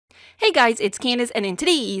Hey guys, it's Candus, and in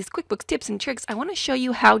today's QuickBooks tips and tricks, I want to show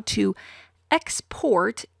you how to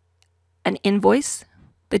export an invoice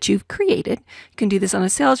that you've created. You can do this on a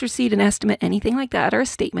sales receipt, an estimate, anything like that, or a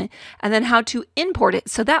statement, and then how to import it.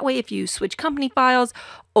 So that way, if you switch company files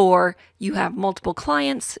or you have multiple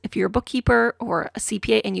clients, if you're a bookkeeper or a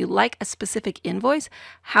CPA and you like a specific invoice,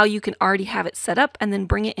 how you can already have it set up and then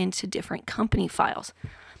bring it into different company files.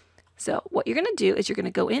 So what you're going to do is you're going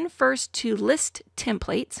to go in first to list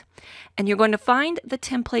templates, and you're going to find the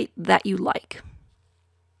template that you like.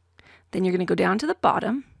 Then you're going to go down to the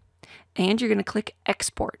bottom and you're going to click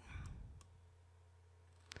export.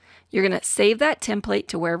 You're going to save that template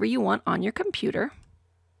to wherever you want on your computer.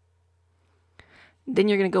 Then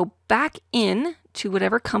you're going to go back in to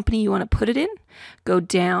whatever company you want to put it in. Go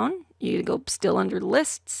down, you're going to go still under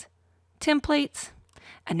lists, templates.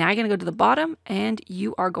 And now you're going to go to the bottom and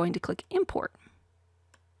you are going to click import.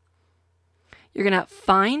 You're going to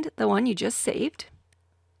find the one you just saved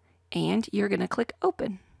and you're going to click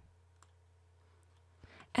open.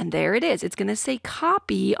 And there it is. It's going to say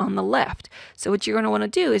copy on the left. So what you're going to want to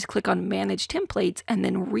do is click on manage templates and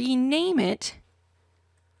then rename it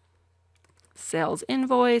sales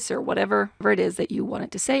invoice or whatever it is that you want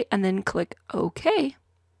it to say, and then click OK.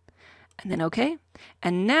 And then OK.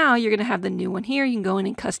 And now you're going to have the new one here. You can go in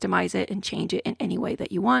and customize it and change it in any way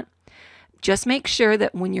that you want. Just make sure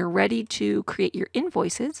that when you're ready to create your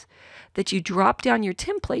invoices, that you drop down your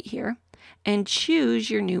template here and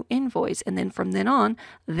choose your new invoice. And then from then on,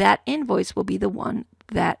 that invoice will be the one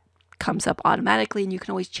that comes up automatically. And you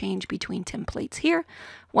can always change between templates here.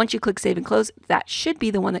 Once you click save and close, that should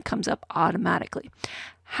be the one that comes up automatically.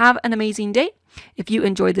 Have an amazing day. If you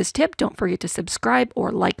enjoyed this tip, don't forget to subscribe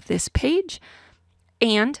or like this page.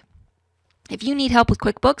 And if you need help with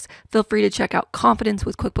QuickBooks, feel free to check out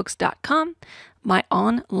confidencewithquickbooks.com, my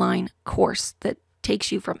online course that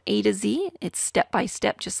takes you from A to Z. It's step by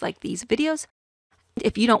step, just like these videos.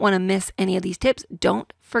 If you don't want to miss any of these tips,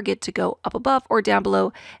 don't forget to go up above or down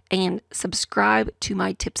below and subscribe to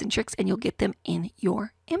my tips and tricks, and you'll get them in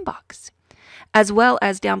your inbox. As well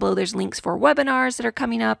as down below, there's links for webinars that are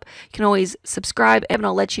coming up. You can always subscribe, and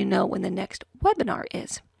I'll let you know when the next webinar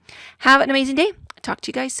is. Have an amazing day. Talk to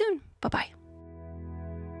you guys soon. Bye-bye.